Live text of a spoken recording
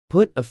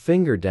Put a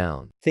finger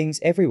down. Things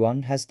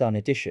everyone has done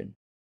addition.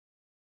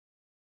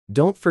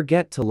 Don't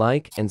forget to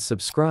like and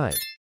subscribe.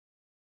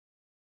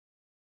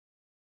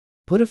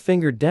 Put a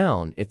finger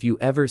down if you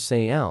ever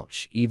say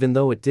ouch, even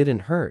though it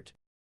didn't hurt.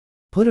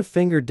 Put a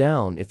finger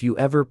down if you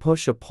ever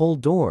push a pull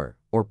door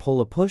or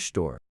pull a push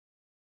door.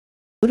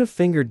 Put a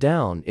finger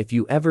down if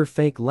you ever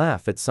fake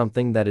laugh at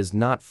something that is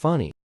not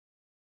funny.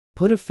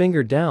 Put a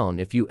finger down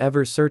if you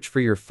ever search for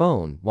your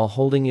phone while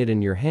holding it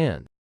in your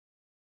hand.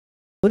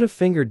 Put a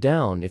finger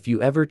down if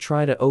you ever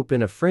try to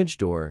open a fridge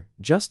door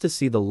just to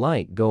see the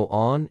light go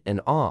on and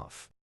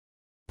off.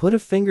 Put a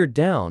finger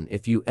down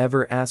if you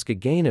ever ask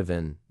again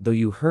even though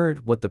you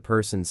heard what the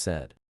person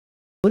said.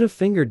 Put a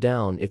finger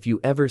down if you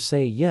ever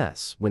say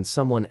yes when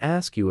someone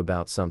asks you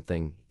about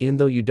something, even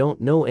though you don't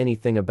know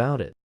anything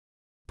about it.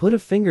 Put a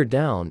finger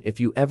down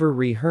if you ever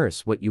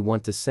rehearse what you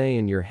want to say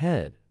in your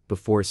head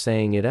before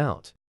saying it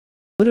out.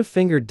 Put a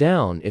finger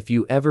down if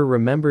you ever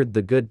remembered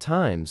the good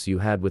times you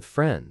had with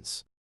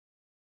friends.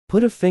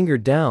 Put a finger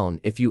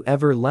down if you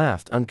ever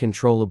laughed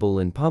uncontrollable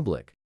in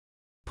public.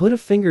 Put a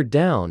finger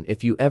down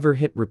if you ever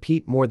hit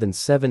repeat more than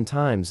 7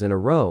 times in a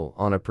row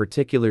on a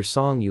particular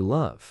song you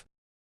love.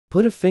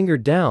 Put a finger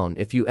down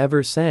if you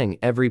ever sang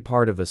every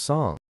part of a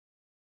song.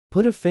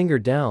 Put a finger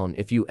down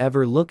if you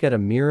ever look at a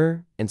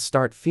mirror and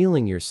start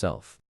feeling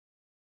yourself.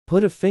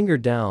 Put a finger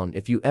down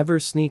if you ever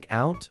sneak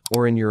out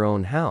or in your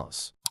own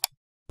house.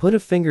 Put a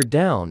finger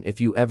down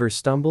if you ever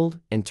stumbled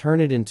and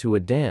turn it into a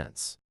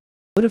dance.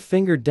 Put a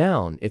finger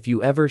down if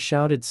you ever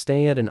shouted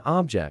stay at an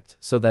object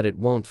so that it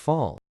won't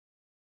fall.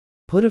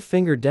 Put a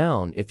finger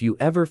down if you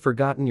ever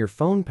forgotten your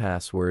phone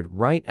password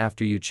right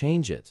after you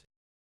change it.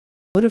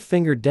 Put a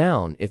finger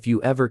down if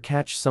you ever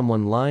catch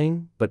someone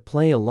lying but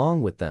play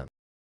along with them.